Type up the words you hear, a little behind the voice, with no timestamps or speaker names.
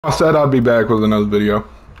I said I'd be back with another video.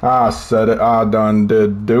 I said it. I done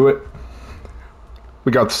did do it.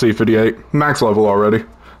 We got the C58. Max level already.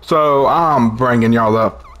 So I'm bringing y'all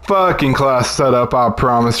that fucking class setup I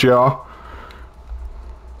promised y'all.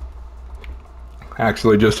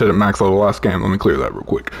 Actually just hit at max level last game. Let me clear that real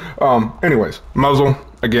quick. Anyways, muzzle,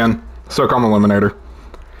 again, SOCOM Eliminator.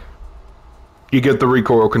 You get the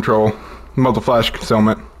recoil control, muzzle flash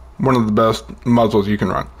concealment. One of the best muzzles you can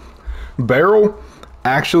run. Barrel,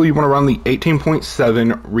 actually you want to run the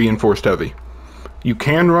 18.7 reinforced heavy. You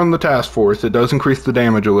can run the task force. It does increase the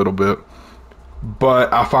damage a little bit,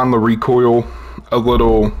 but I find the recoil a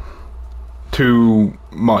little too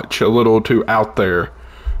much, a little too out there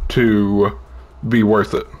to be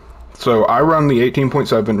worth it. So I run the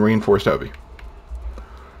 18.7 reinforced heavy.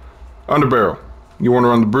 Under barrel, you want to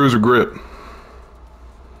run the bruiser grit.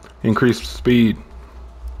 Increased speed.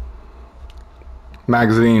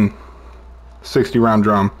 Magazine, 60 round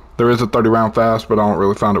drum. There is a 30 round fast, but I don't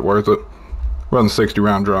really find it worth it. Run the 60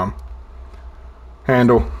 round drum.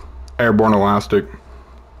 Handle, airborne elastic.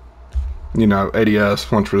 You know, ADS,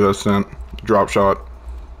 flinch resistant, drop shot.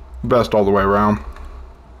 Best all the way around.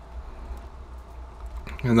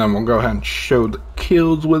 And then we'll go ahead and show the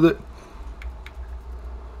kills with it.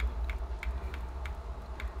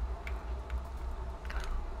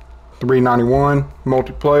 .391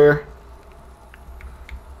 multiplayer.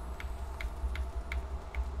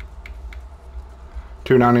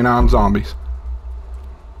 .299 zombies.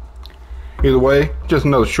 Either way, just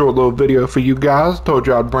another short little video for you guys. Told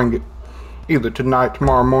you I'd bring it either tonight,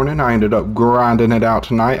 tomorrow morning. I ended up grinding it out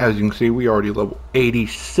tonight. As you can see, we already level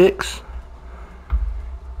 86.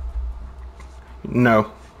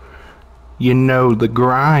 No. You know the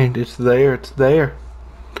grind. It's there. It's there.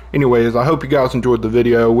 Anyways, I hope you guys enjoyed the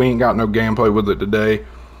video. We ain't got no gameplay with it today.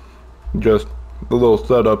 Just the little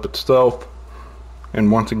setup itself.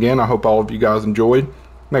 And once again, I hope all of you guys enjoyed.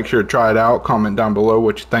 Make sure to try it out. Comment down below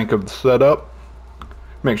what you think of the setup.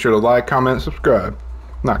 Make sure to like, comment, subscribe.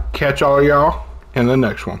 And I'll catch all y'all in the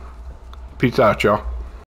next one. Peace out, y'all.